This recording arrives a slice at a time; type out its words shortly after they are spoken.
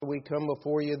we come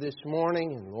before you this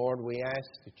morning, and Lord, we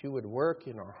ask that you would work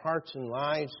in our hearts and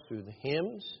lives through the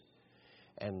hymns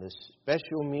and the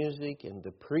special music and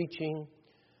the preaching.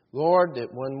 Lord, that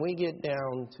when we get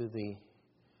down to the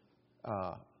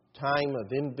time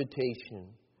of invitation,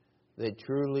 that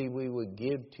truly we would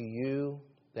give to you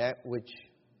that which,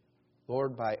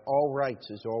 Lord, by all rights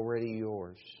is already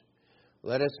yours.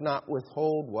 Let us not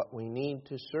withhold what we need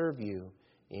to serve you.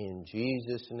 In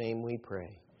Jesus' name we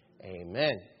pray.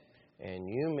 Amen. And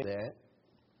you may that,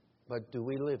 but do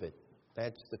we live it?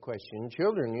 That's the question.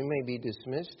 Children, you may be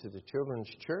dismissed to the children's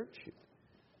church.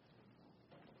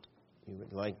 You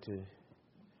would like to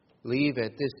leave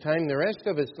at this time. The rest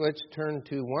of us, let's turn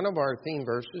to one of our theme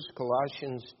verses,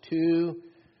 Colossians 2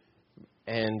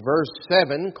 and verse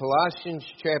 7. Colossians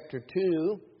chapter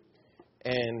 2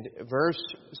 and verse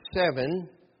 7.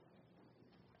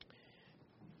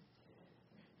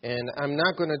 And I'm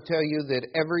not going to tell you that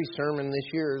every sermon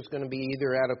this year is going to be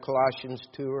either out of Colossians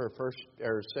 2 or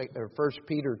First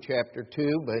Peter chapter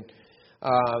 2, but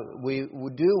we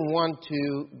do want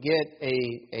to get a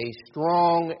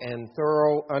strong and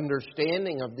thorough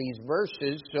understanding of these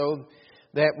verses so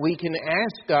that we can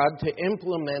ask God to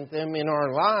implement them in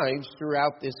our lives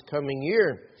throughout this coming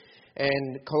year.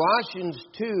 And Colossians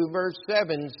 2 verse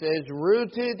 7 says,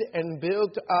 "Rooted and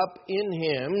built up in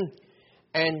Him,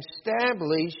 and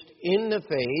established in the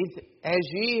faith, as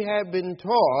ye have been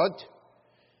taught,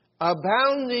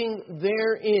 abounding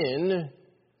therein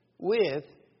with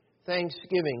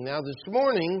thanksgiving." Now this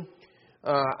morning,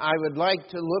 I would like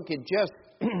to look at just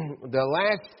the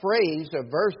last phrase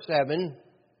of verse 7,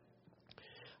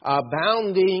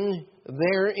 abounding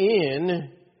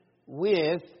therein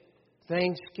with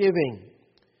thanksgiving.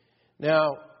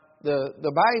 Now,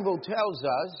 the Bible tells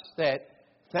us that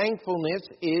thankfulness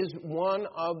is one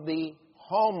of the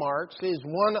hallmarks, is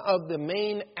one of the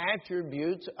main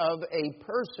attributes of a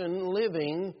person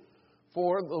living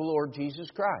for the Lord Jesus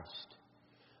Christ.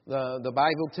 The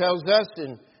Bible tells us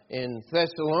in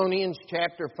Thessalonians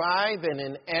chapter 5, "And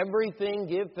in everything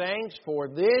give thanks, for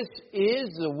this is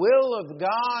the will of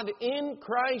God in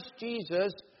Christ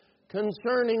Jesus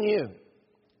concerning you."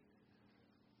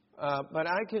 But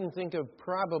I can think of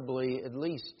probably at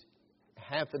least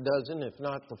half a dozen, if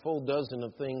not the full dozen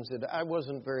of things that I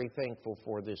wasn't very thankful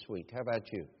for this week. How about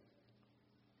you?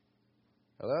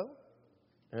 Hello?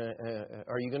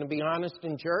 Are you going to be honest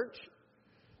in church?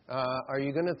 Are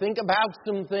you going to think about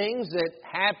some things that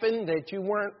happened that you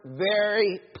weren't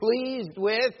very pleased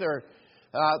with? Or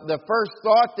the first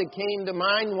thought that came to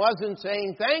mind wasn't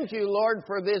saying, "Thank you, Lord,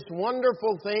 for this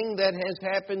wonderful thing that has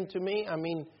happened to me"? I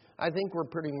mean, I think we're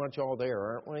pretty much all there,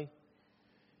 aren't we?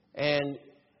 And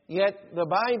yet the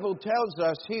Bible tells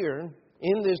us here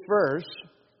in this verse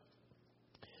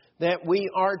that we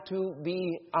are to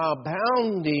be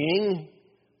abounding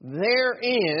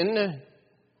therein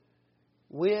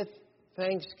with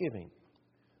thanksgiving.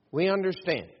 We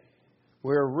understand.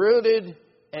 We're rooted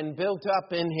and built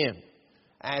up in Him.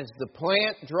 As the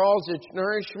plant draws its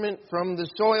nourishment from the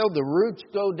soil, the roots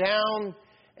go down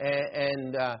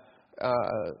and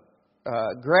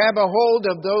grab a hold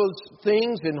of those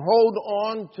things and hold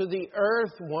on to the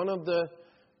earth. One of the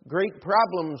great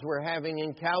problems we're having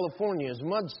in California is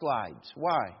mudslides.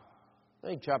 Why?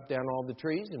 They chopped down all the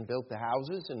trees and built the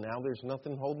houses, and now there's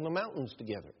nothing holding the mountains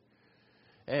together.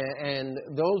 And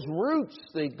those roots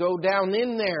that go down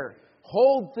in there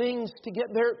hold things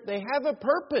together. They have a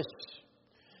purpose.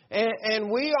 And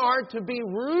we are to be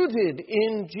rooted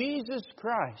in Jesus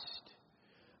Christ.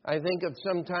 I think of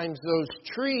sometimes those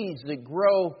trees that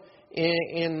grow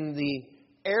in the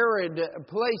arid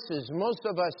places. Most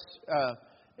of us,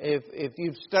 if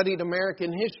you've studied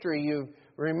American history, you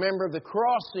remember the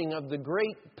crossing of the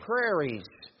Great Prairies.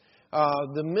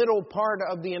 The middle part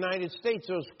of the United States,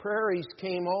 those prairies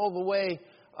came all the way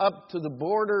up to the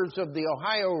borders of the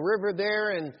Ohio River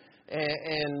there,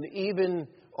 and even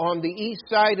on the east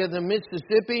side of the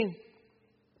Mississippi,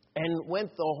 and went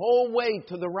the whole way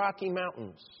to the Rocky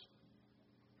Mountains.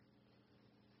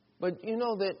 But you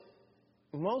know that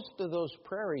most of those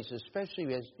prairies,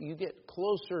 especially as you get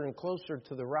closer and closer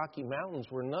to the Rocky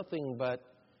Mountains, were nothing but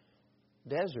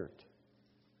desert.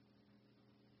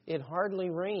 It hardly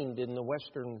rained in the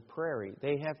western prairie.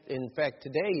 In fact,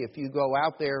 today, if you go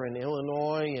out there in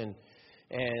Illinois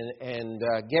and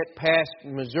get past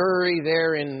Missouri,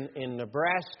 there in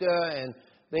Nebraska, and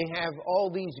they have all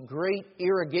these great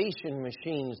irrigation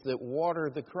machines that water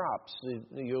the crops.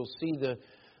 You'll see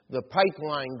the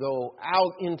pipeline go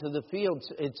out into the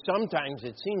fields. Sometimes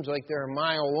it seems like they're a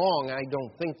mile long. I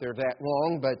don't think they're that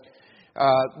long, but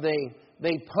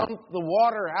they pump the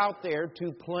water out there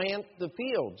to plant the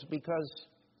fields because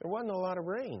There wasn't a lot of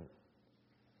rain.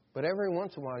 But every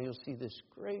once in a while you'll see this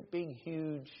great big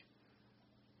huge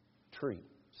tree.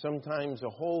 Sometimes a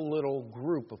whole little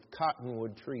group of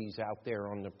cottonwood trees out there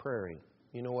on the prairie.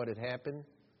 You know what had happened?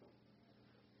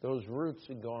 Those roots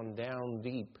had gone down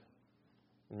deep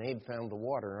and they'd found the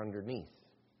water underneath.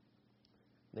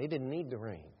 They didn't need the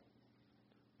rain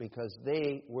because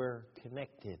they were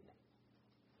connected.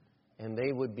 And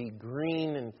they would be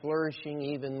green and flourishing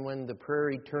even when the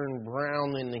prairie turned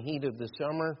brown in the heat of the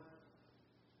summer.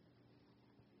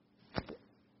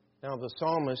 Now, the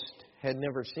psalmist had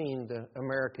never seen the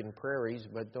American prairies,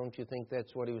 but don't you think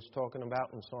that's what he was talking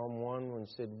about in Psalm 1 when it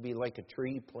said, be like a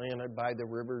tree planted by the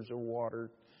rivers of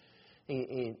water?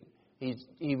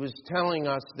 He was telling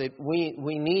us that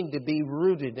we need to be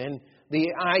rooted. And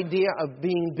the idea of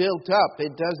being built up,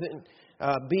 it doesn't...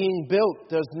 being built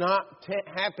does not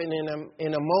happen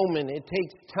in a moment. It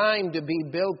takes time to be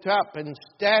built up and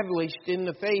established in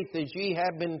the faith as ye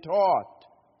have been taught.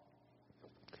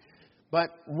 But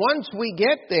once we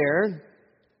get there,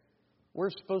 we're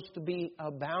supposed to be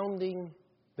abounding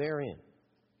therein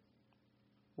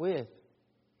with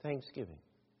thanksgiving.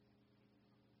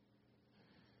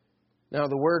 Now,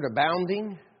 the word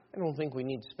abounding, I don't think we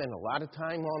need to spend a lot of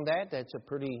time on that. That's a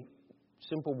pretty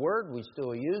simple word. We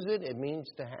still use it. It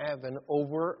means to have an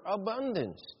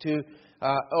overabundance, to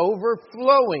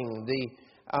overflowing.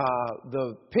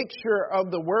 The picture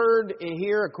of the word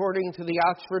here, according to the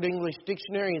Oxford English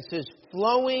Dictionary, it says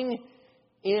flowing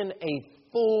in a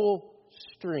full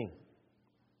stream.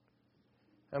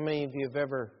 How many of you have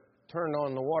ever turned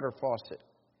on the water faucet?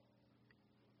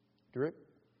 Drip,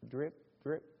 drip,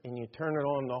 drip, and you turn it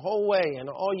on the whole way, and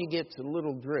all you get is a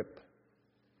little drip.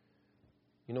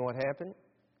 You know what happened?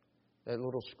 That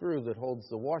little screw that holds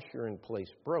the washer in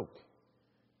place broke.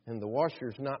 And the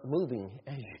washer's not moving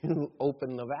as you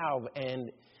open the valve,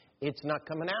 and it's not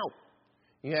coming out.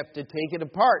 You have to take it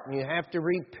apart, and you have to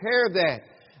repair that.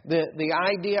 The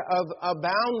idea of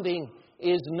abounding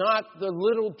is not the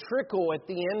little trickle at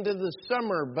the end of the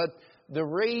summer, but the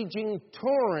raging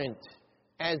torrent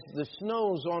as the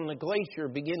snows on the glacier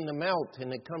begin to melt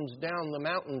and it comes down the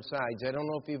mountainsides. I don't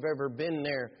know if you've ever been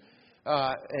there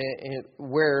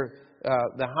where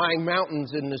the high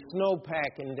mountains and the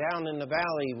snowpack and down in the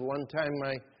valley. One time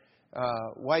my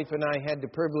wife and I had the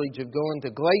privilege of going to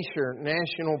Glacier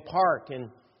National Park,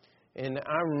 and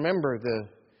I remember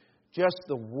just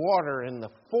the water and the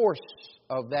force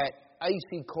of that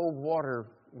icy cold water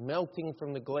melting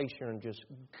from the glacier and just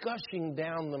gushing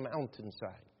down the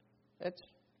mountainside. That's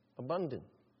abundant,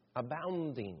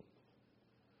 abounding.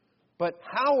 But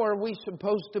how are we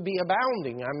supposed to be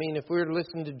abounding? I mean, if we were to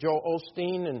listen to Joel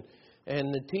Osteen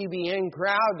and the TBN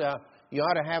crowd, you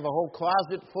ought to have a whole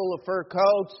closet full of fur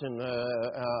coats and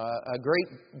a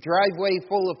great driveway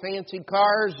full of fancy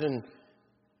cars. And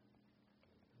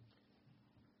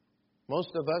most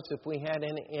of us, if we had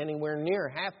anywhere near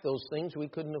half those things, we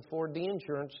couldn't afford the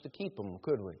insurance to keep them,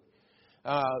 could we?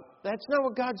 That's not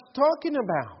what God's talking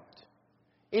about.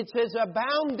 It says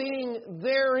abounding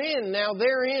therein. Now,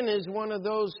 therein is one of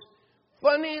those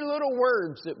funny little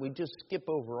words that we just skip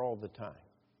over all the time.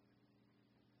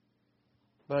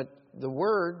 But the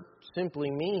word simply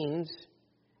means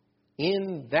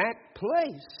in that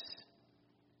place.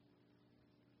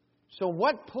 So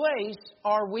what place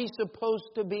are we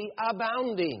supposed to be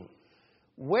abounding?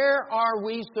 Where are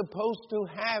we supposed to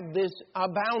have this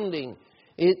abounding?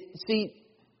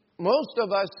 Most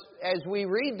of us, as we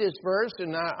read this verse,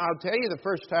 and I'll tell you the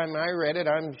first time I read it,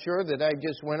 I'm sure that I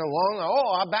just went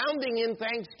along, abounding in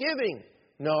thanksgiving.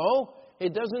 No,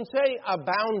 it doesn't say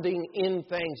abounding in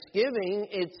thanksgiving.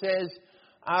 It says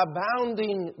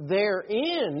abounding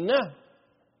therein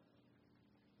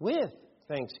with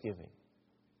thanksgiving.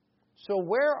 So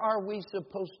where are we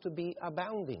supposed to be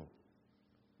abounding?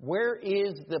 Where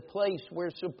is the place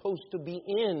we're supposed to be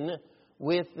in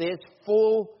with this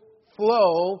full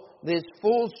flow, this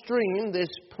full stream, this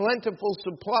plentiful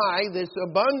supply, this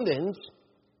abundance?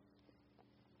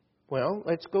 Well,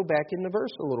 let's go back in the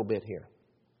verse a little bit here.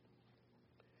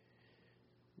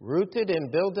 Rooted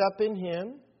and built up in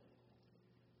Him,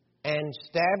 and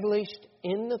established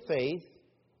in the faith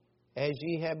as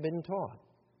ye have been taught.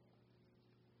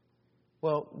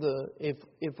 Well,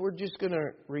 if we're just going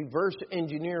to reverse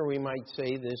engineer, we might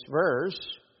say this verse.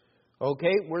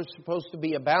 Okay, we're supposed to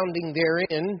be abounding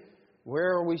therein.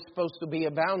 Where are we supposed to be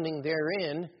abounding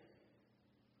therein?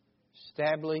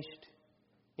 Established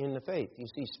in the faith. You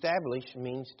see, established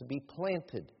means to be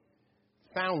planted,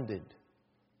 founded,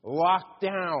 locked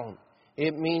down.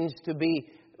 It means to be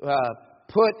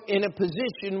put in a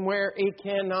position where it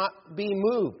cannot be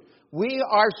moved. We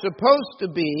are supposed to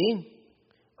be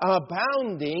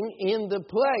abounding in the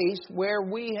place where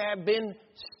we have been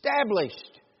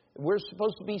established. We're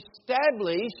supposed to be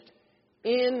established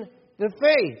in the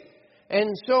faith. And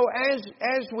so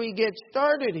as we get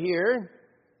started here,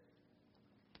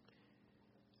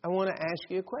 I want to ask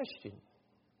you a question.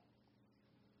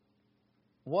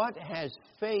 What has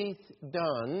faith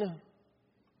done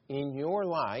in your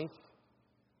life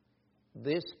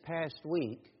this past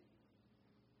week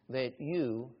that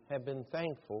you have been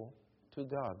thankful to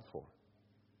God for?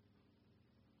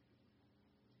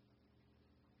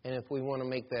 And if we want to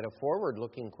make that a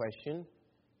forward-looking question,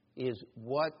 is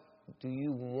what do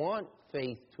you want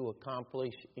faith to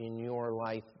accomplish in your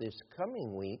life this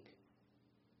coming week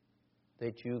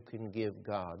that you can give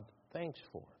God thanks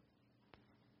for?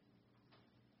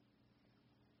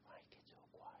 Why get so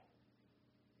quiet?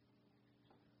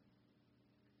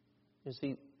 You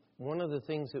see, one of the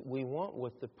things that we want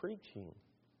with the preaching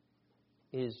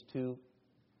is to,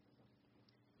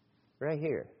 right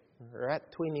here, right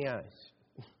between the eyes,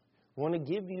 want to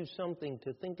give you something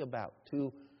to think about,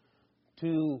 to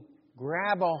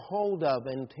grab a hold of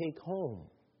and take home.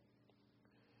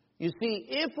 You see,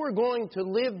 if we're going to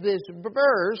live this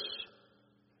verse,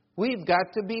 we've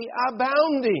got to be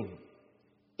abounding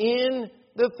in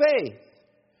the faith.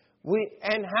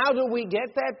 And how do we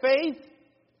get that faith?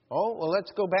 Oh, well,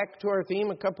 let's go back to our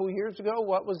theme a couple of years ago.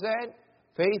 What was that?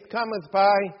 Faith cometh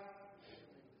by,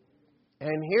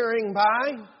 and hearing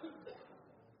by.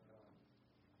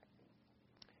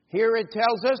 Here it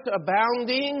tells us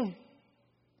abounding,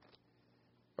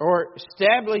 or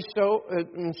established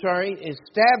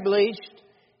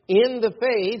in the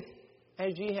faith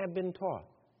as ye have been taught.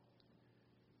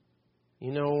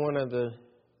 You know, one of the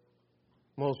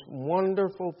most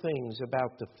wonderful things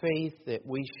about the faith that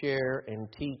we share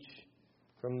and teach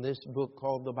from this book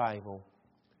called the Bible,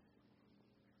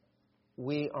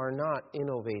 we are not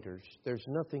innovators. There's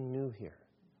nothing new here.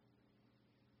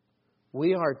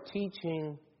 We are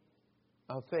teaching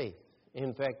of faith.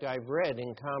 In fact, I've read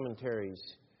in commentaries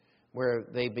where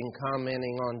they've been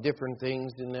commenting on different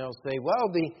things, and they'll say, well,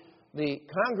 the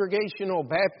Congregational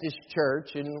Baptist Church,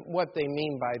 and what they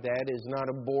mean by that is not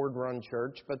a board-run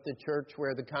church, but the church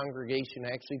where the congregation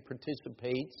actually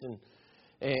participates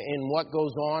in what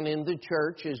goes on in the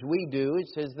church as we do. It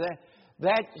says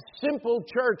that simple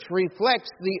church reflects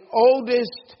the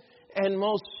oldest and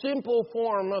most simple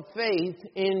form of faith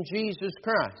in Jesus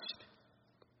Christ.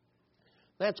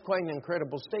 That's quite an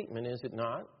incredible statement, is it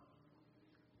not?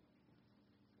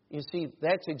 You see,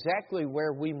 that's exactly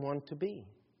where we want to be.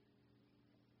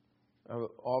 I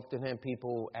often have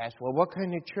people ask, well, what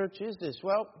kind of church is this?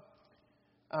 Well,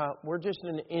 we're just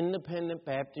an independent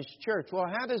Baptist church. Well,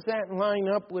 how does that line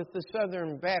up with the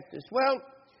Southern Baptist? Well,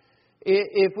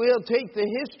 if we'll take the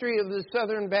history of the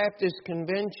Southern Baptist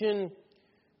Convention,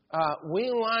 we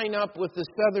line up with the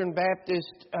Southern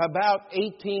Baptist about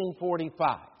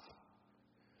 1845.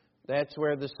 That's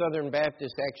where the Southern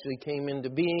Baptists actually came into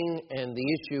being, and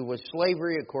the issue was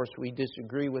slavery. Of course, we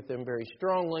disagree with them very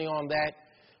strongly on that.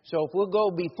 So if we'll go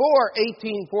before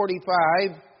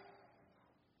 1845,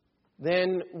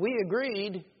 then we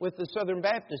agreed with the Southern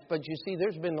Baptists. But you see,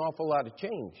 there's been an awful lot of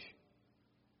change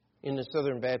in the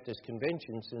Southern Baptist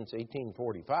Convention since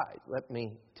 1845. Let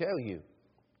me tell you.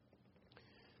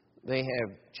 They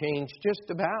have changed just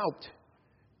about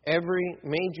every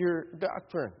major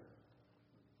doctrine.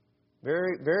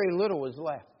 Very, very little is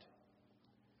left.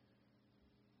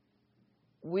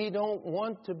 We don't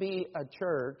want to be a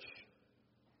church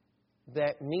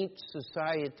that meets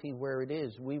society where it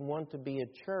is. We want to be a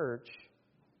church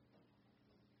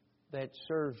that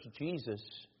serves Jesus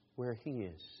where He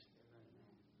is.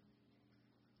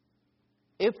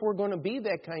 If we're going to be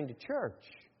that kind of church,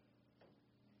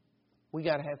 we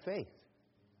got to have faith.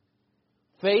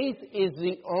 Faith is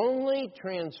the only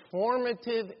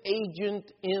transformative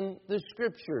agent in the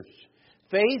Scriptures.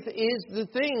 Faith is the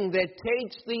thing that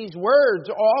takes these words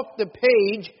off the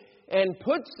page and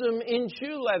puts them in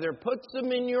shoe leather, puts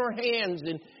them in your hands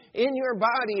and in your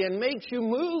body, and makes you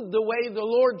move the way the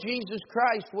Lord Jesus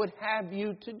Christ would have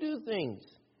you to do things.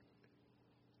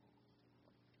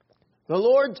 The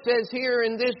Lord says here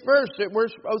in this verse that we're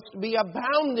supposed to be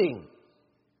abounding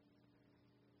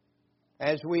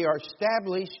as we are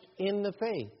established in the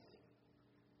faith.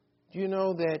 Do you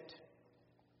know that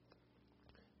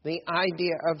the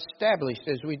idea of established,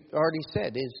 as we already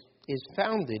said, is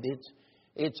founded?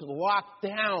 It's locked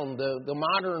down. The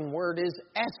modern word is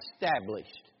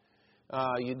established.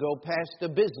 You go past a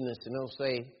business and they'll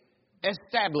say,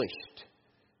 established,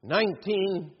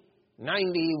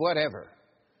 1990 whatever.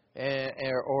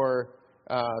 Or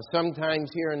sometimes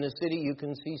here in the city you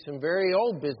can see some very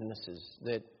old businesses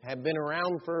that have been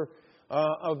around for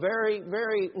a very,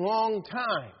 very long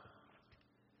time.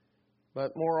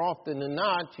 But more often than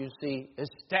not, you see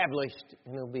established,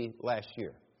 and it'll be last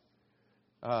year.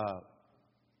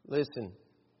 Listen,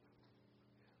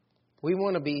 we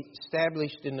want to be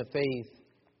established in the faith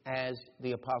as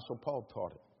the Apostle Paul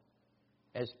taught it,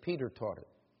 as Peter taught it,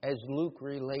 as Luke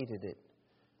related it.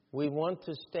 We want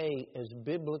to stay as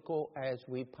biblical as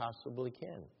we possibly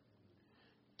can.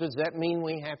 Does that mean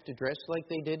we have to dress like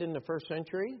they did in the first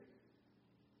century?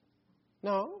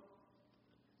 No.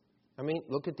 I mean,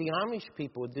 look at the Amish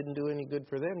people. It didn't do any good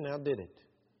for them, now did it?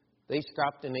 They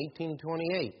stopped in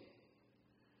 1828.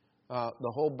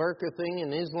 The whole burqa thing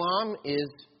in Islam is,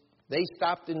 they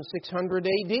stopped in 600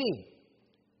 AD.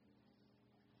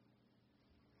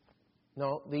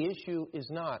 No, the issue is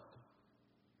not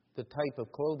the type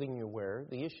of clothing you wear.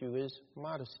 The issue is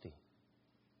modesty,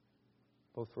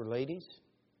 both for ladies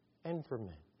and for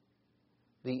men.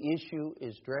 The issue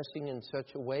is dressing in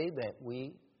such a way that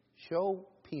we show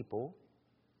people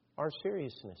our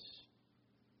seriousness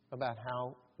about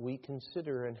how we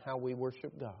consider and how we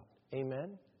worship God.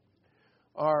 Amen?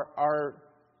 Our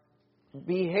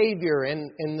behavior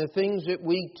and the things that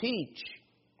we teach.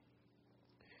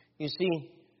 You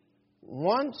see,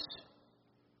 once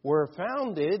we're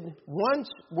founded, once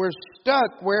we're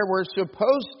stuck where we're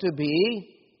supposed to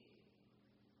be,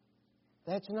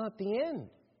 that's not the end.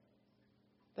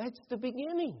 That's the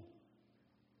beginning.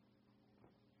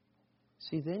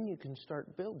 See, then you can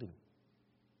start building.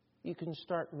 You can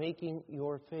start making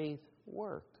your faith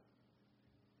work.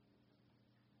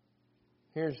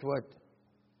 Here's what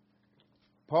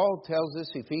Paul tells us,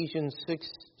 Ephesians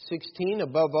 6:16,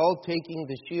 above all, taking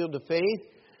the shield of faith,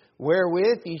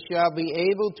 wherewith ye shall be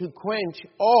able to quench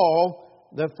all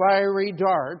the fiery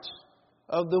darts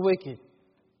of the wicked.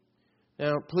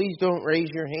 Now, please don't raise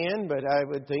your hand, but I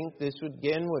would think this would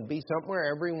be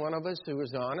somewhere every one of us who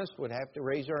is honest would have to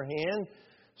raise our hand.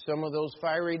 Some of those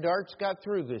fiery darts got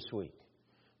through this week.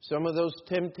 Some of those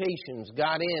temptations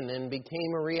got in and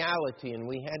became a reality, and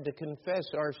we had to confess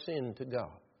our sin to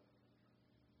God.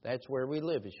 That's where we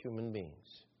live as human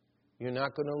beings. You're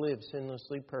not going to live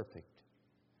sinlessly perfect.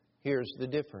 Here's the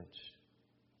difference.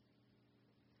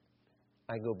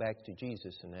 I go back to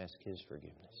Jesus and ask His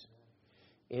forgiveness.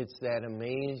 It's that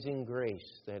amazing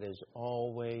grace that is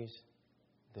always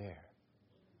there.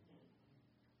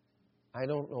 I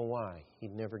don't know why He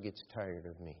never gets tired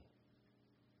of me.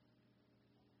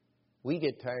 We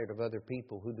get tired of other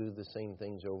people who do the same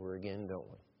things over again, don't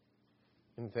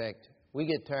we? In fact, we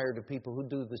get tired of people who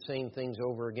do the same things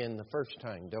over again the first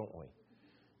time, don't we?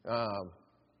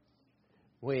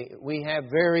 We have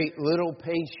very little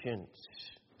patience.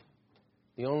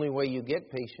 The only way you get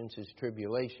patience is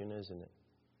tribulation, isn't it?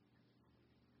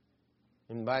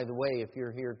 And by the way, if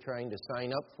you're here trying to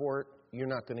sign up for it, you're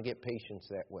not going to get patience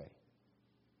that way.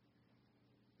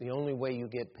 The only way you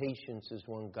get patience is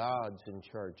when God's in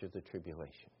charge of the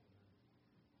tribulation.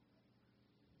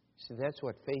 See, that's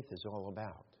what faith is all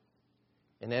about.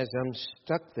 And as I'm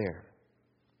stuck there,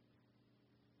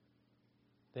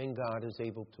 then God is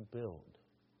able to build.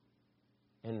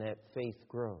 And that faith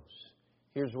grows.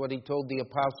 Here's what He told the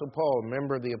Apostle Paul.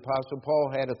 Remember, the Apostle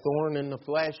Paul had a thorn in the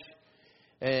flesh.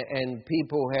 And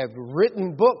people have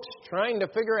written books trying to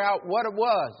figure out what it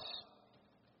was.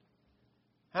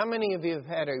 How many of you have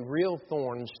had a real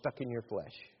thorn stuck in your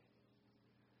flesh?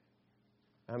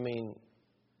 I mean,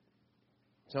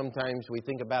 sometimes we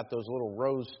think about those little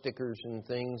rose stickers and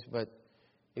things, but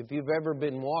if you've ever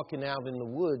been walking out in the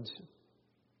woods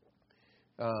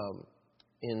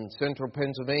in central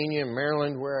Pennsylvania and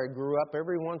Maryland where I grew up,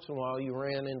 every once in a while you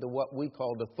ran into what we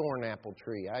called a thorn apple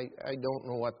tree. I don't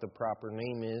know what the proper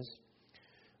name is,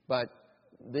 but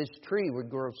this tree would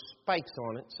grow spikes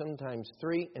on it, sometimes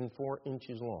 3 and 4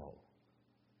 inches long.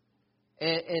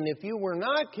 And if you were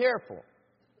not careful,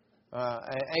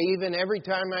 even every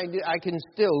time I do, I can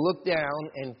still look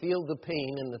down and feel the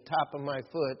pain in the top of my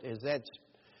foot as that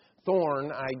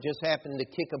thorn, I just happened to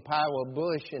kick a pile of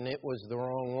bush and it was the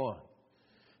wrong one.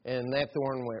 And that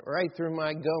thorn went right through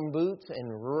my gum boots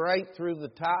and right through the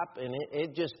top, and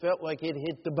it just felt like it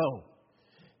hit the bone.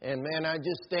 And man, I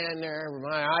just stand there,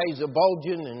 my eyes are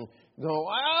bulging and go,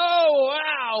 "Oh,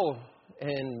 wow!"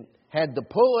 And had to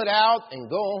pull it out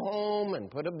and go home and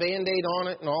put a Band-Aid on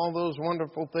it and all those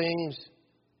wonderful things.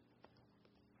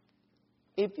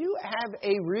 If you have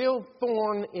a real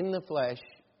thorn in the flesh,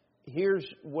 here's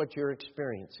what you're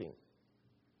experiencing.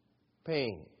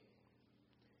 Pain.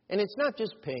 And it's not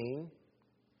just pain.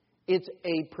 It's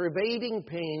a pervading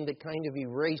pain that kind of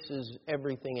erases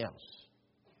everything else.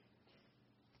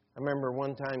 I remember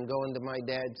one time going to my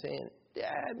dad saying,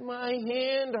 "Dad, my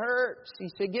hand hurts." He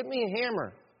said, "Get me a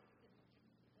hammer."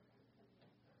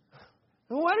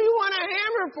 "What do you want a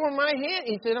hammer for? My hand?"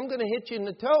 He said, "I'm going to hit you in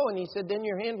the toe." And he said, "Then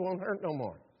your hand won't hurt no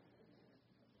more."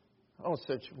 Oh,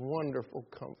 such wonderful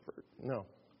comfort. No.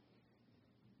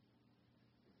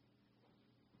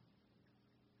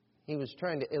 He was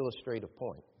trying to illustrate a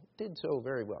point. Did so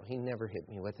very well. He never hit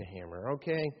me with a hammer,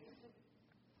 okay?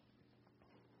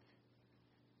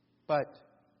 But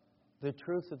the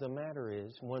truth of the matter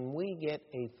is, when we get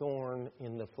a thorn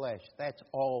in the flesh, that's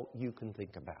all you can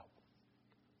think about.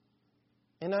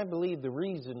 And I believe the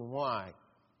reason why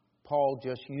Paul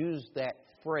just used that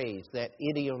phrase, that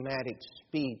idiomatic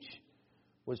speech,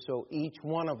 was so each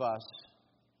one of us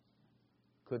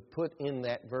could put in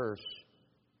that verse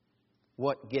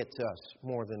what gets us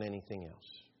more than anything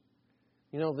else.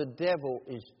 You know, the devil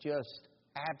is just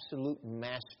absolute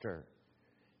master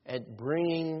at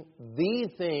bringing the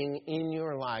thing in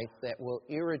your life that will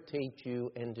irritate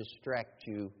you and distract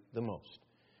you the most.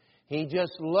 He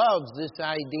just loves this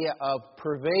idea of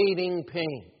pervading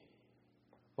pain.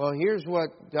 Well, here's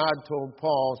what God told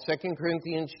Paul, 2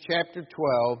 Corinthians chapter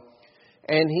 12.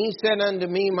 "And he said unto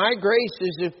me, My grace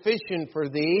is sufficient for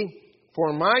thee,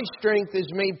 for my strength is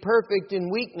made perfect in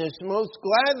weakness. Most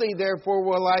gladly, therefore,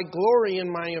 will I glory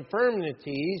in my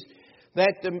infirmities,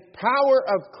 that the power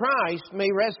of Christ may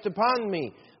rest upon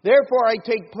me. Therefore I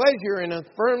take pleasure in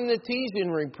infirmities,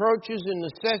 in reproaches, in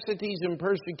necessities, in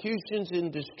persecutions, in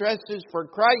distresses, for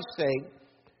Christ's sake.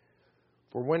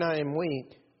 For when I am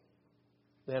weak,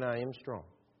 then I am strong."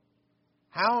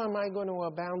 How am I going to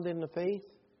abound in the faith?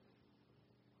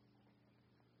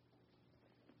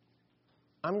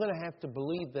 I'm going to have to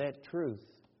believe that truth,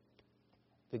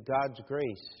 that God's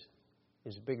grace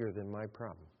is bigger than my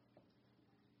problem.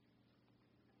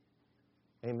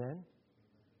 Amen?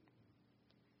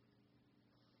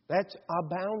 That's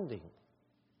abounding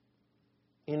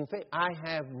in faith. I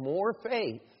have more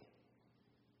faith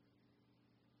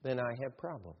than I have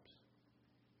problems.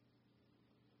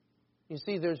 You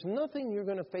see, there's nothing you're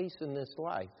going to face in this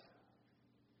life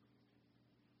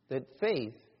that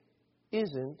faith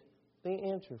isn't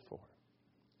the answer for.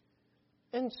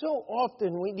 And so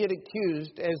often we get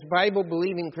accused as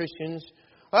Bible-believing Christians,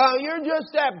 "Oh, you're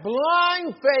just that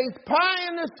blind faith, pie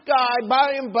in the sky,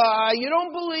 by and by. You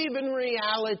don't believe in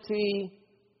reality."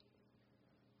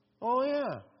 Oh,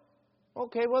 yeah.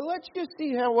 Okay, well, let's just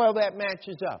see how well that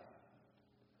matches up.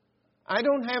 I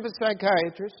don't have a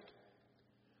psychiatrist.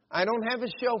 I don't have a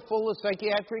shelf full of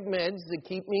psychiatric meds that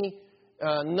keep me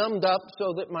numbed up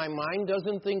so that my mind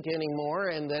doesn't think anymore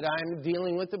and that I'm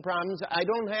dealing with the problems. I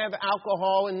don't have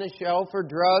alcohol in the shelf or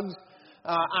drugs.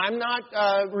 I'm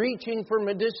not reaching for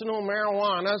medicinal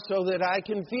marijuana so that I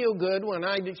can feel good when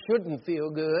I shouldn't feel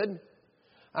good.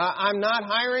 I'm not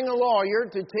hiring a lawyer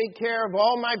to take care of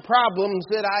all my problems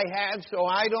that I have so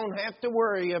I don't have to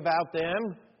worry about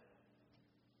them.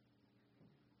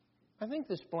 I think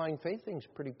this blind faith thing's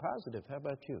pretty positive. How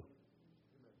about you?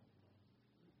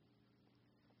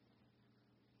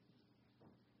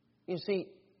 You see,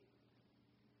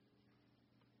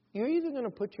 you're either going to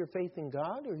put your faith in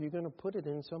God or you're going to put it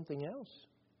in something else.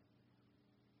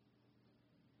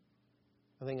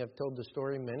 I think I've told the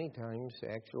story many times,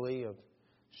 actually, of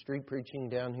street preaching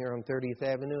down here on 30th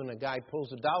Avenue, and a guy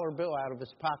pulls a dollar bill out of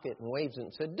his pocket and waves it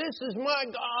and said, "This is my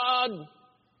God."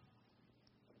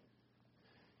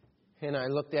 And I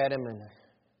looked at him and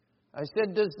I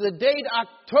said, "Does the date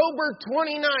October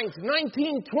 29th,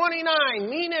 1929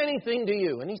 mean anything to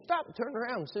you?" And he stopped and turned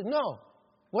around and said, "No."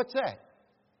 "What's that?"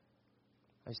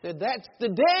 I said, "That's the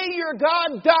day your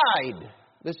God died.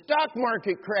 The stock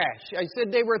market crash." I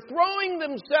said, "They were throwing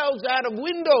themselves out of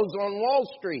windows on Wall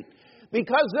Street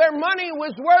because their money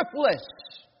was worthless."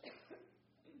 I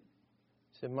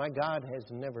said, "My God has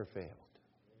never failed."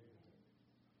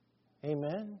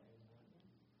 Amen.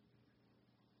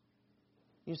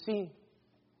 You see,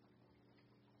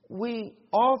 we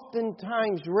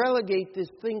oftentimes relegate this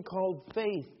thing called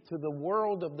faith to the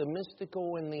world of the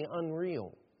mystical and the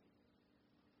unreal,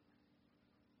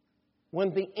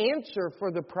 when the answer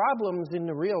for the problems in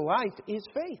the real life is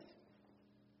faith.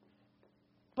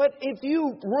 But if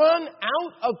you run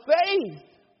out of faith,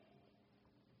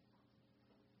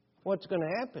 what's going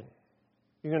to happen?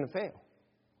 You're going to fail.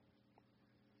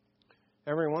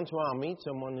 Every once in a while I'll meet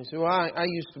someone who says, "Well, I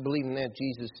used to believe in that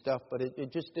Jesus stuff, but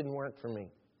it just didn't work for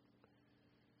me."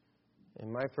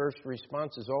 And my first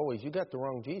response is always, "You got the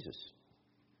wrong Jesus."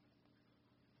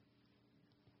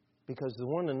 Because the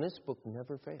one in this book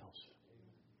never fails.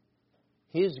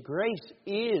 His grace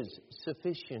is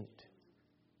sufficient.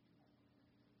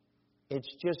 It's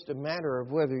just a matter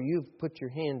of whether you've put your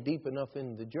hand deep enough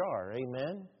in the jar.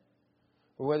 Amen?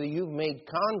 Or whether you've made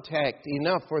contact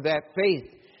enough for that faith.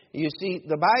 You see,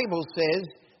 the Bible says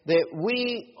that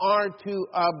we are to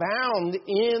abound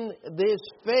in this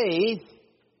faith.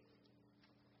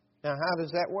 Now, how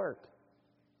does that work?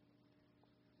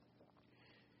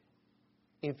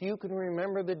 If you can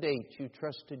remember the date you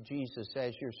trusted Jesus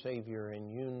as your Savior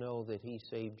and you know that He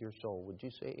saved your soul, would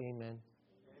you say amen? Amen.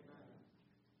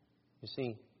 You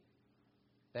see,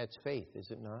 that's faith, is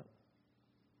it not?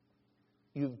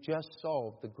 You've just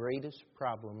solved the greatest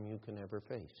problem you can ever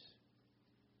face.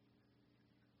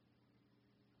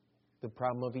 The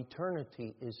problem of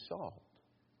eternity is solved.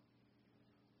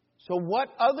 So what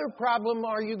other problem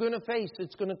are you going to face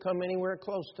that's going to come anywhere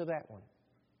close to that one?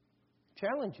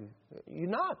 Challenge you. You're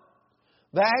not.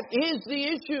 That is the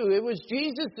issue. It was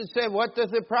Jesus that said, what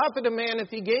doth it profit a man if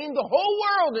he gain the whole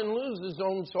world and lose his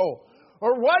own soul?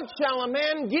 Or what shall a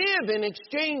man give in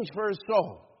exchange for his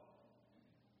soul?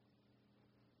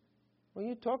 Well,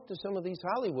 you talk to some of these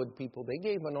Hollywood people, they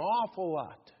gave an awful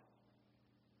lot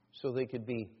so they could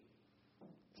be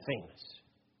famous.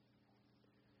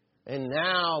 And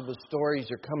now the stories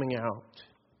are coming out.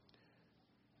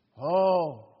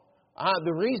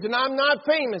 The reason I'm not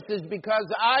famous is because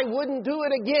I wouldn't do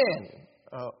it again.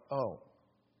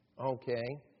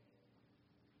 Okay.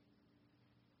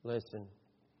 Listen.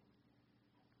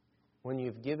 When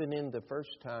you've given in the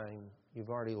first time, you've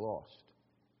already lost.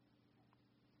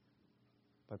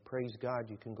 But praise God,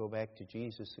 you can go back to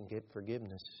Jesus and get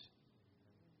forgiveness.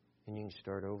 And you can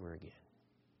start over again.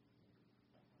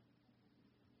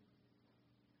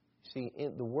 See,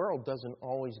 the world doesn't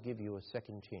always give you a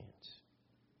second chance.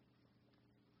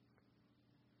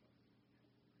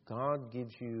 God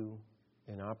gives you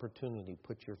an opportunity to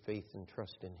put your faith and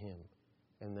trust in Him.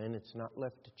 And then it's not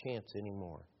left to chance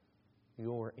anymore.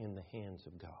 You're in the hands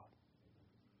of God.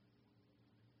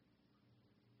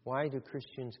 Why do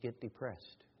Christians get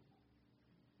depressed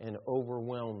and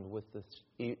overwhelmed with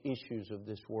the issues of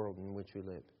this world in which we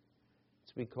live?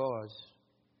 It's because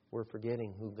we're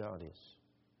forgetting who God is.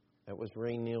 That was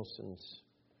Ray Nielsen's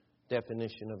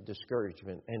definition of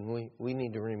discouragement, and we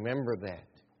need to remember that.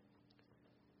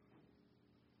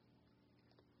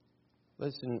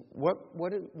 Listen, what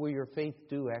will your faith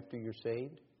do after you're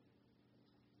saved?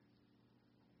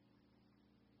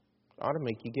 It ought to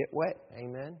make you get wet,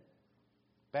 amen?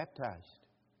 Baptized.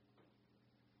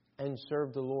 And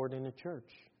serve the Lord in a church.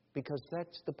 Because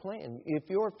that's the plan. If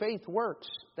your faith works,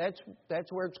 that's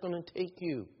where it's going to take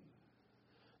you.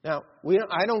 Now,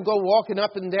 I don't go walking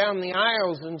up and down the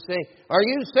aisles and say, are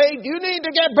you saved? You need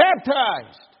to get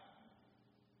baptized.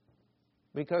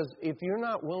 Because if you're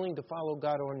not willing to follow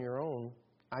God on your own,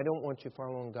 I don't want you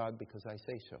following God because I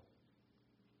say so.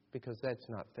 Because that's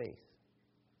not faith.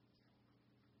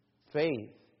 Faith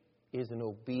is an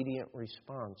obedient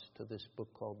response to this book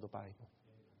called the Bible.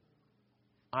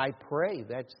 I pray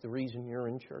that's the reason you're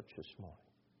in church this morning.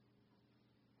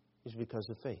 Is because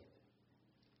of faith.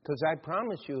 Because I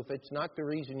promise you, if it's not the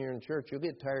reason you're in church, you'll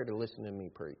get tired of listening to me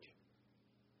preach.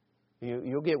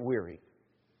 You'll get weary.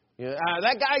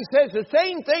 That guy says the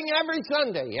same thing every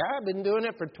Sunday. Yeah, I've been doing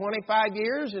it for 25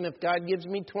 years, and if God gives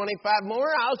me 25 more,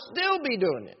 I'll still be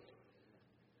doing it.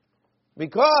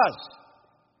 Because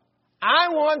I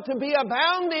want to be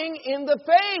abounding in the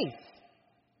faith.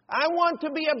 I want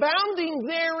to be abounding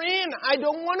therein. I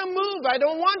don't want to move. I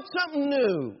don't want something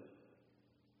new.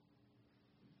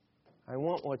 I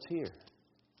want what's here.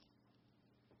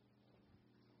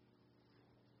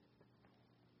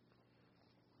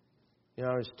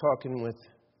 I was talking with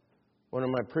one of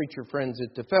my preacher friends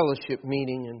at the fellowship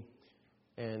meeting,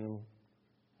 and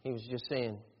he was just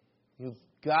saying, you've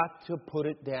got to put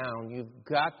it down. You've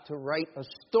got to write a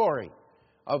story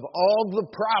of all the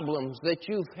problems that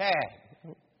you've had.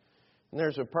 And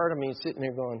there's a part of me sitting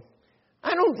there going,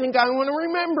 I don't think I want to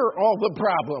remember all the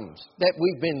problems that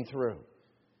we've been through.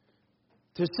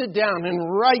 To sit down and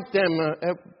write them.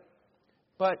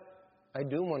 But I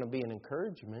do want to be an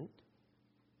encouragement.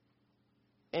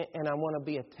 And I want to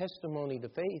be a testimony to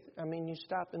faith. I mean, you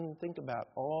stop and think about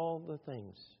all the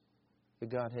things that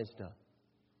God has done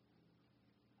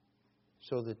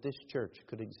so that this church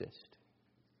could exist.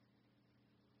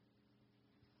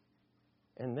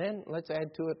 And then let's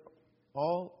add to it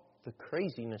all the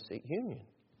craziness at Union.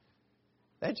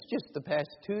 That's just the past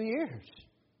 2 years.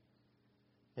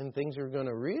 And things are going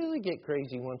to really get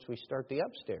crazy once we start the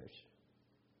upstairs.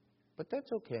 But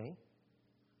that's okay.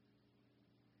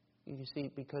 You see,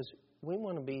 because we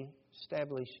want to be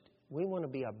established, we want to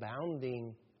be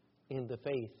abounding in the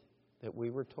faith that we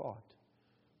were taught.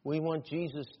 We want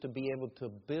Jesus to be able to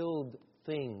build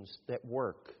things that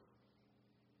work.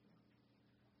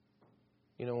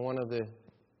 You know, one of the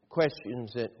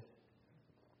questions that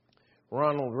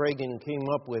Ronald Reagan came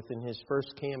up with in his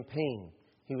first campaign,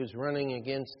 he was running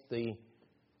against the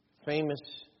famous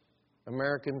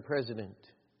American president,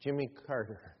 Jimmy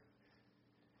Carter.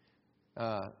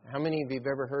 How many of you have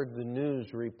ever heard the news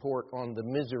report on the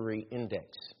misery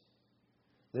index?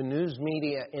 The news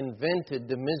media invented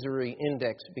the misery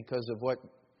index because of what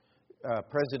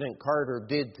President Carter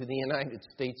did to the United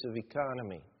States of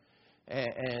economy.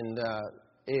 And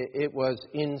it was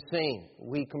insane.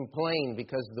 We complain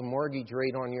because the mortgage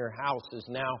rate on your house is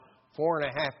now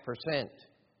 4.5%.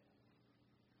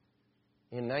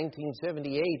 In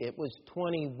 1978, it was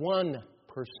 21%.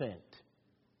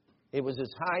 It was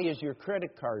as high as your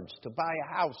credit cards to buy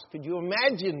a house. Could you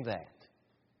imagine that?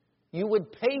 You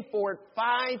would pay for it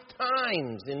 5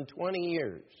 times in 20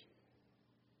 years.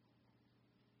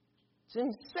 It's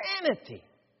insanity.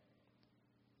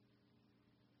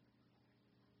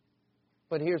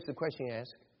 But here's the question you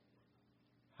ask.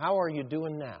 How are you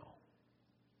doing now?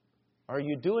 Are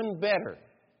you doing better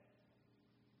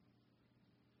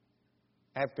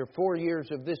after 4 years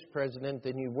of this president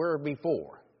than you were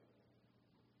before?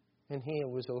 And he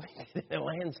was elected in a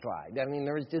landslide. I mean,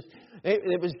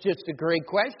 it was just a great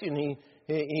question.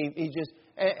 He just,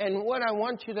 and what I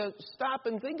want you to stop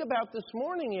and think about this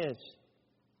morning is,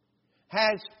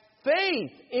 has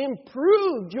faith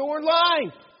improved your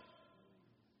life?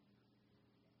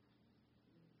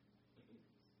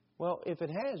 Well, if it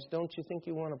has, don't you think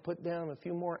you want to put down a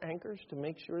few more anchors to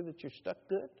make sure that you're stuck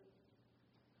good?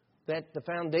 That the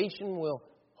foundation will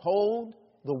hold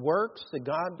the works that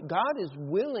God is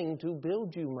willing to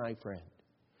build you, my friend.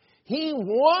 He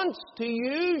wants to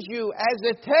use you as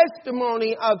a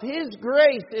testimony of His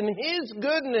grace and His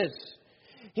goodness.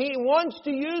 He wants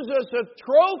to use us as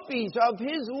trophies of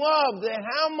His love, that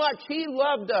how much He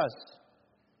loved us.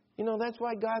 You know, that's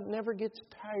why God never gets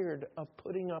tired of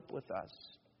putting up with us.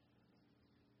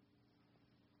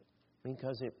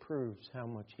 Because it proves how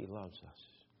much He loves us.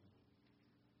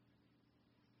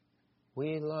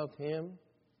 We love Him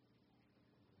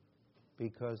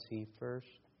because He first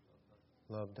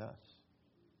loved us.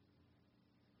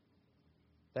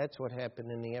 That's what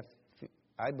happened in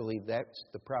I believe that's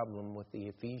the problem with the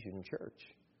Ephesian church.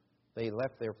 They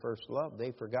left their first love.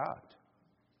 They forgot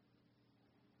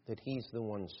that He's the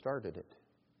one started it.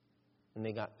 And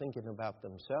they got thinking about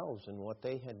themselves and what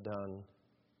they had done,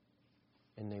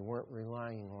 and they weren't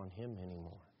relying on Him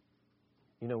anymore.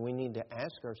 You know, we need to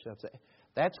ask ourselves that.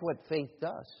 That's what faith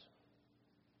does.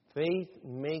 Faith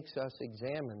makes us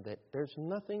examine that there's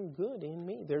nothing good in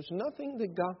me. There's nothing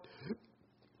that God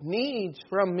needs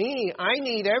from me. I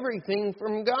need everything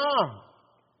from God.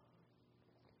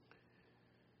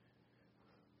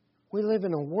 We live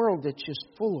in a world that's just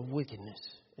full of wickedness.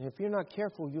 And if you're not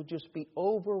careful, you'll just be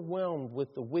overwhelmed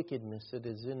with the wickedness that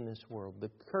is in this world.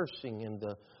 The cursing and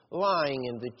the lying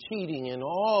and the cheating and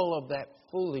all of that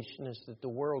foolishness that the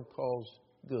world calls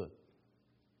good.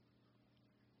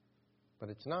 But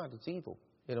it's not. It's evil.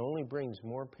 It only brings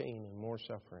more pain and more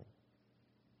suffering.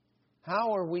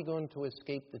 How are we going to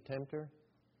escape the tempter?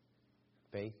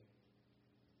 Faith.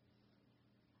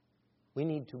 We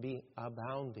need to be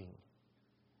abounding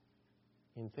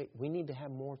in faith. We need to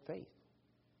have more faith.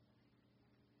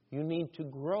 You need to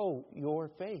grow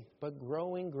your faith, but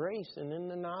grow in grace and in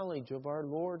the knowledge of our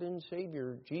Lord and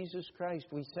Savior, Jesus Christ.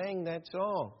 We sang that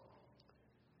song.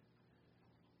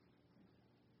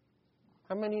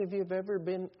 How many of you have ever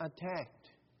been attacked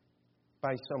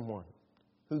by someone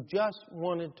who just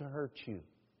wanted to hurt you?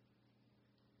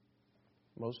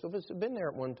 Most of us have been there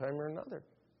at one time or another.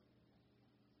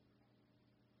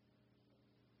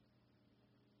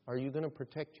 Are you going to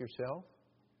protect yourself?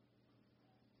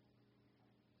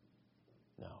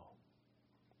 No.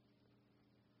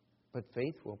 But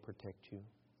faith will protect you.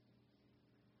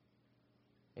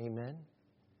 Amen?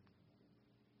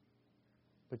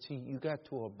 But see, you got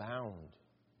to abound.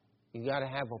 You got to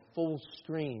have a full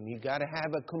stream. You got to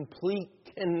have a complete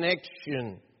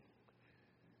connection.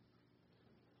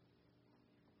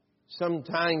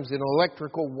 Sometimes in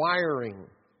electrical wiring,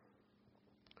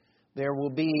 there will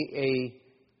be a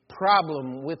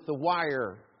problem with the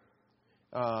wire.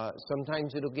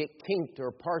 Sometimes it'll get kinked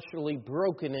or partially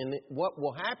broken, and what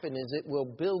will happen is it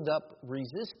will build up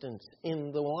resistance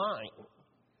in the line.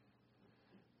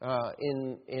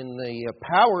 In the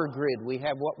power grid, we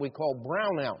have what we call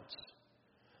brownouts.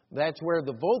 That's where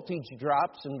the voltage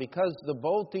drops, and because the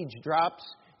voltage drops,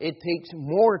 it takes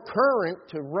more current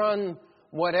to run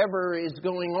whatever is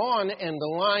going on, and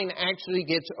the line actually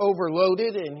gets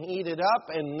overloaded and heated up,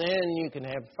 and then you can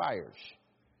have fires.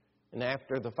 And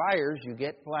after the fires, you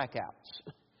get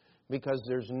blackouts because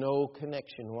there's no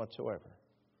connection whatsoever.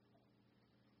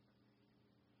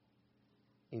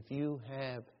 If you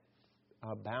have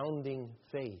abounding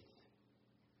faith,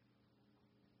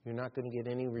 you're not going to get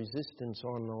any resistance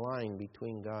on the line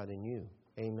between God and you.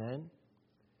 Amen?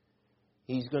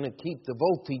 He's going to keep the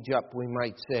voltage up, we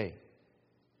might say.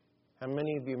 How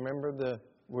many of you remember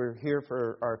we're here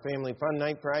for our family fun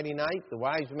night Friday night, the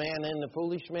wise man and the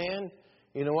foolish man?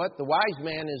 You know what? The wise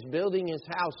man is building his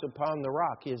house upon the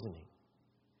rock, isn't he?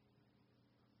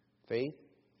 Faith.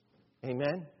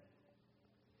 Amen?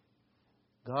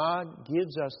 God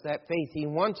gives us that faith. He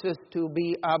wants us to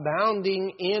be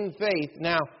abounding in faith.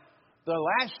 Now, the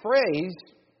last phrase,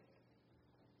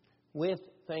 with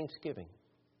thanksgiving.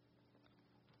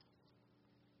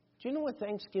 Do you know what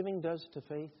thanksgiving does to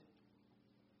faith?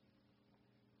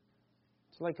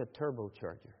 It's like a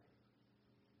turbocharger.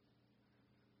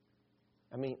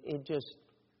 I mean, it just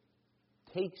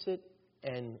takes it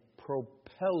and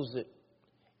propels it.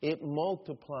 It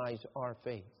multiplies our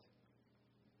faith.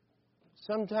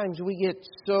 Sometimes we get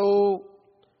so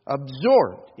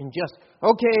absorbed in just,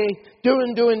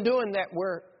 doing that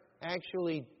we're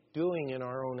actually doing in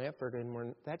our own effort,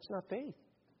 and that's not faith.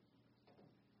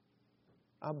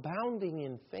 Abounding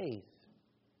in faith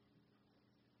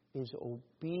is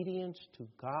obedience to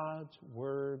God's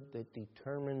Word that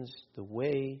determines the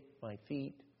way my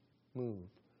feet move,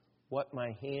 what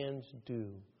my hands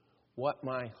do, what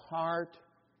my heart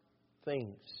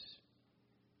thinks.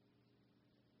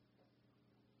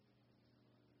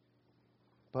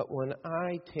 But when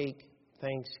I take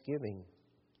thanksgiving,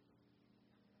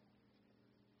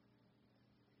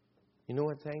 you know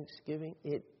what thanksgiving?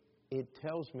 It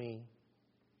tells me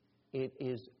it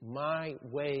is my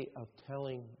way of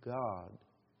telling God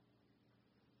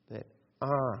that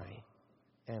I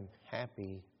am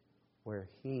happy where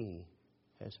He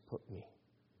has put me.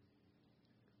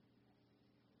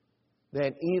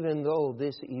 That even though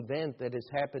this event that has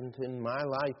happened in my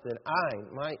life that I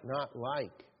might not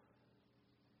like,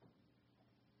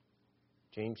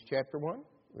 James chapter 1,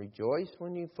 rejoice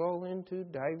when you fall into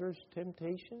divers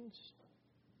temptations.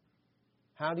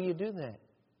 How do you do that?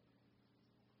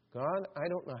 God, I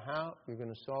don't know how you're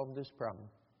going to solve this problem,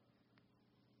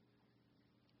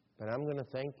 but I'm going to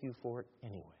thank you for it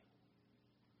anyway.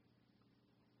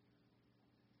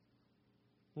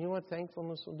 You know what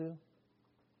thankfulness will do?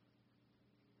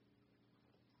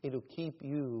 It'll keep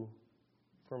you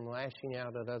from lashing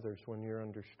out at others when you're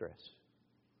under stress.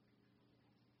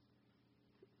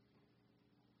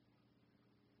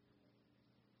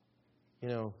 You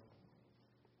know,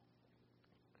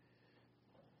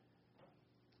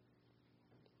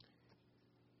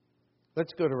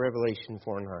 let's go to Revelation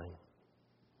 4:9.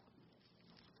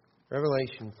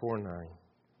 Revelation 4:9.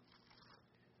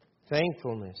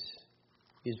 Thankfulness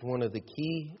is one of the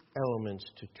key elements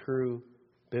to true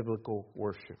biblical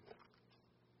worship.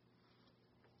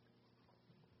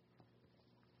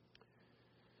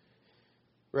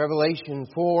 Revelation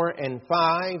 4 and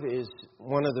 5 is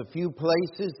one of the few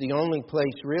places, the only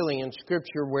place really in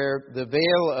Scripture where the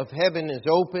veil of heaven is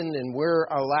opened and we're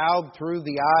allowed through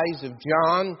the eyes of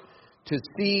John to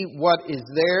see what is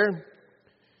there.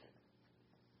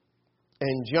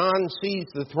 And John sees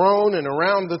the throne, and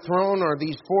around the throne are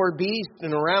these four beasts,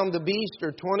 and around the beast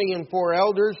are 24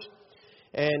 elders.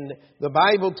 And the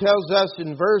Bible tells us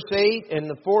in verse 8, and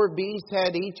the four beasts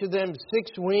had each of them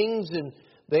 6 wings, and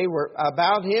they were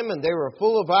about him, and they were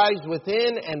full of eyes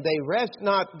within, and they rest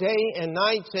not day and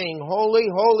night, saying, Holy,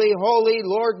 holy, holy,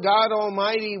 Lord God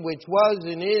Almighty, which was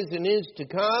and is to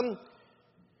come.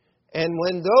 And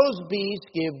when those beasts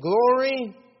give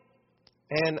glory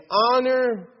and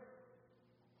honor,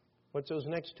 what's those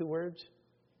next 2 words?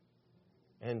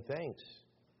 And thanks.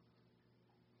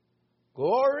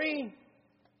 Glory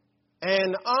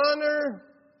and honor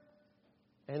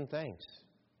and thanks.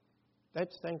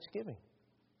 That's thanksgiving.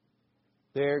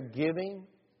 They're giving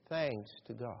thanks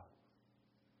to God.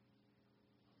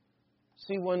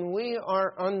 See, when we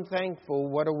are unthankful,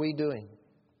 what are we doing?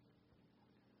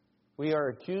 We are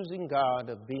accusing God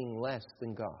of being less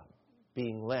than God,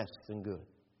 being less than good.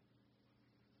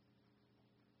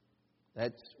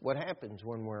 That's what happens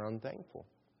when we're unthankful.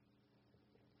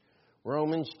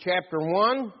 Romans chapter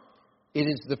 1, it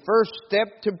is the first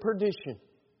step to perdition.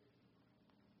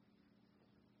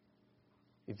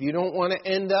 If you don't want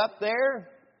to end up there,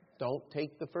 don't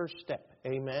take the first step.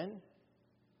 Amen?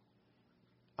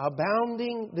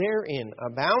 Abounding therein,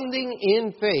 abounding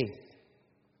in faith,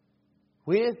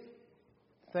 with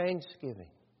thanksgiving.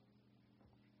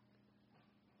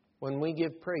 When we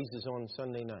give praises on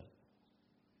Sunday night,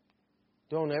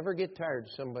 Don't ever get tired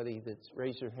of somebody that's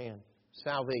raised their hand.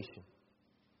 Salvation.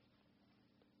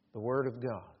 The Word of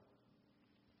God.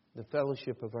 The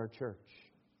fellowship of our church.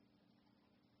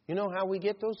 You know how we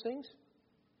get those things?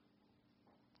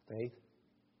 Faith.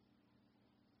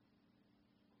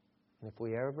 And if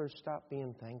we ever stop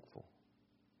being thankful,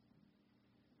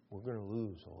 we're going to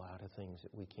lose a lot of things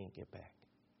that we can't get back.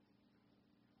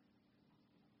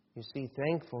 You see,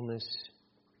 thankfulness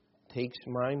takes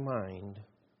my mind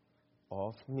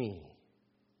off me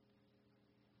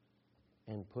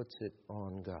and puts it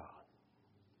on God.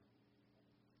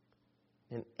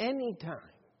 And any time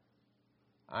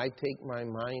I take my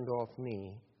mind off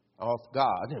me, off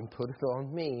God, and put it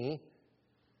on me,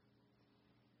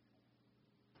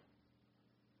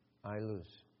 I lose.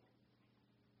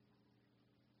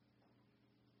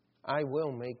 I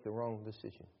will make the wrong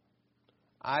decision.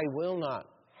 I will not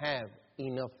have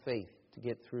enough faith to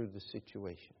get through the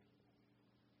situation.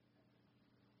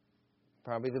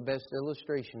 Probably the best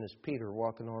illustration is Peter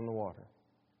walking on the water.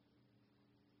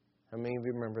 How many of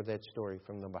you remember that story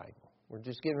from the Bible? We're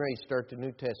just getting ready to start the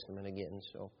New Testament again,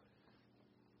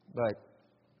 but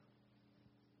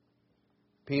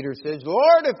Peter says,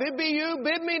 Lord, if it be you,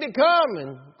 bid me to come. And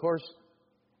of course,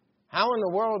 how in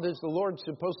the world is the Lord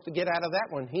supposed to get out of that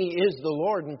one? He is the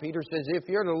Lord. And Peter says, if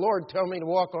you're the Lord, tell me to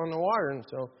walk on the water. And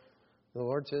so the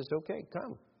Lord says, okay,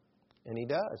 come. And He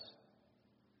does.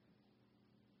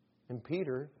 And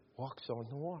Peter walks on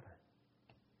the water.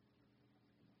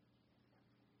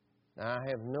 Now, I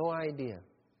have no idea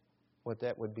what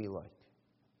that would be like.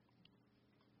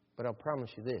 But I'll promise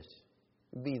you this.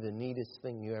 It would be the neatest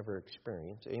thing you ever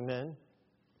experience. Amen?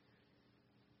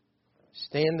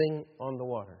 Standing on the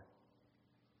water.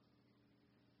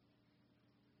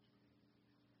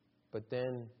 But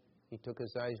then he took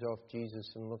his eyes off Jesus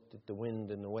and looked at the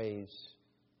wind and the waves.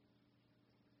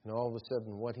 And all of a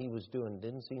sudden, what he was doing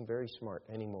didn't seem very smart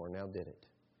anymore. Now did it?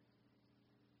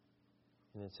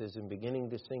 And it says, in beginning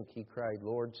to sink, he cried,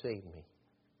 Lord, save me.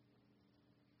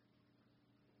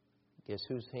 Guess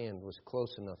whose hand was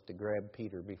close enough to grab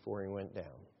Peter before he went down?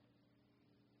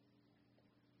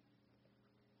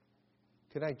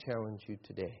 Could I challenge you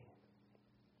today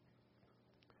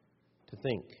to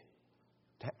think,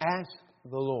 to ask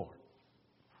the Lord,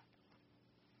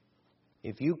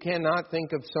 if you cannot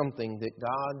think of something that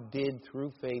God did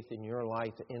through faith in your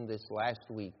life in this last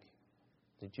week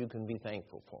that you can be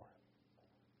thankful for,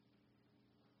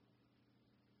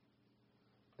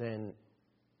 then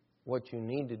what you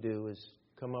need to do is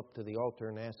come up to the altar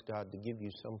and ask God to give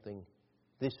you something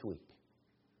this week.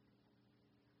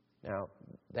 Now,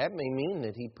 that may mean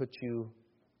that He puts you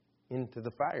into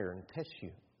the fire and tests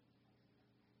you.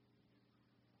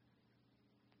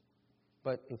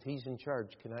 But if He's in charge,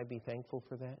 can I be thankful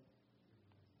for that?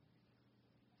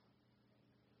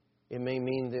 It may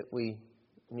mean that we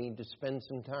need to spend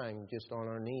some time just on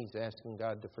our knees asking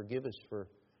God to forgive us for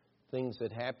things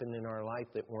that happened in our life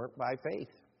that weren't by faith,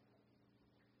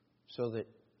 so that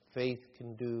faith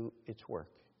can do its work.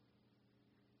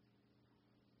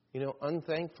 You know,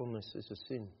 unthankfulness is a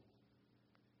sin.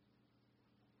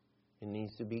 It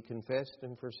needs to be confessed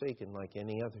and forsaken like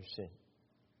any other sin.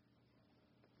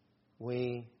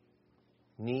 We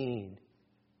need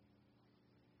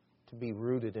to be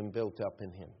rooted and built up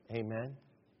in Him. Amen?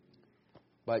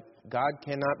 But God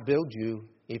cannot build you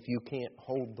if you can't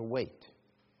hold the weight.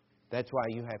 That's why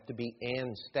you have to be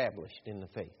established in the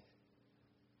faith.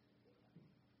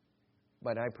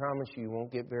 But I promise you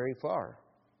won't get very far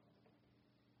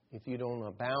if you don't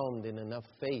abound in enough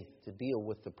faith to deal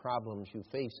with the problems you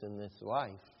face in this life.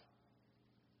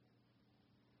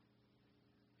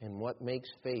 And what makes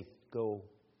faith go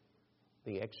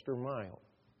the extra mile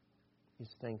is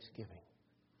thanksgiving.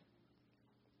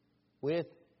 With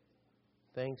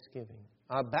thanksgiving.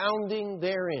 Abounding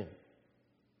therein.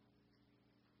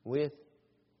 With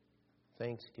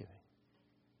thanksgiving.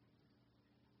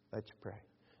 Let's pray.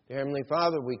 Dear Heavenly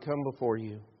Father, we come before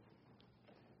You.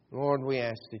 Lord, we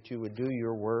ask that You would do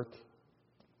Your work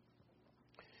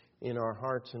in our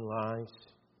hearts and lives.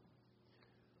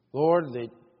 Lord, that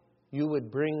You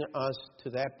would bring us to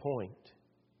that point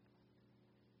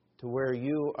to where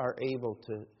You are able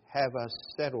to have us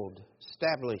settled,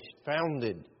 established,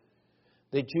 founded,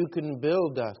 that You can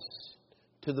build us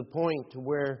to the point to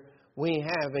where we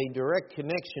have a direct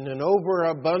connection, an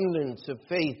overabundance of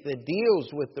faith that deals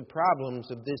with the problems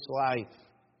of this life.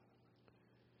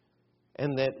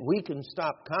 And that we can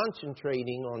stop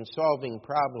concentrating on solving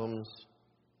problems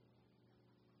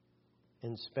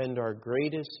and spend our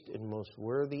greatest and most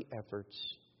worthy efforts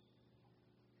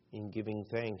in giving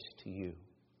thanks to You.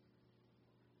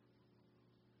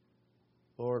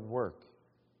 Lord, work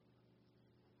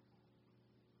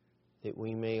that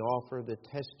we may offer the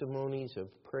testimonies of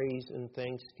praise and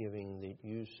thanksgiving that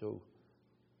you so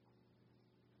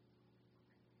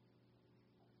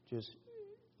just,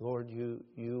 Lord,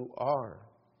 you are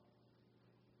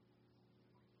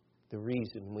the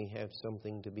reason we have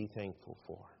something to be thankful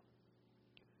for.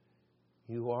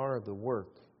 You are the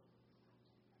work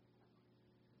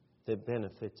that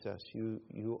benefits us.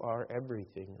 You are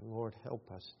everything. And Lord, help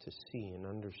us to see and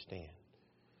understand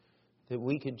that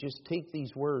we could just take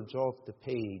these words off the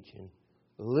page and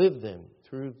live them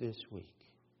through this week.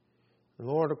 And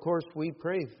Lord, of course, we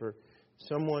pray for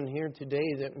someone here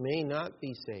today that may not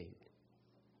be saved,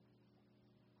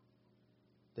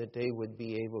 that they would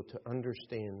be able to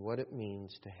understand what it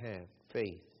means to have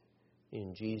faith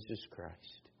in Jesus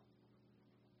Christ.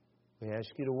 We ask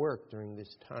you to work during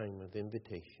this time of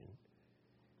invitation.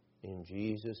 In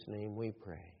Jesus' name we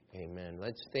pray. Amen.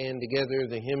 Let's stand together,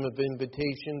 the hymn of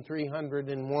invitation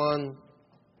 301.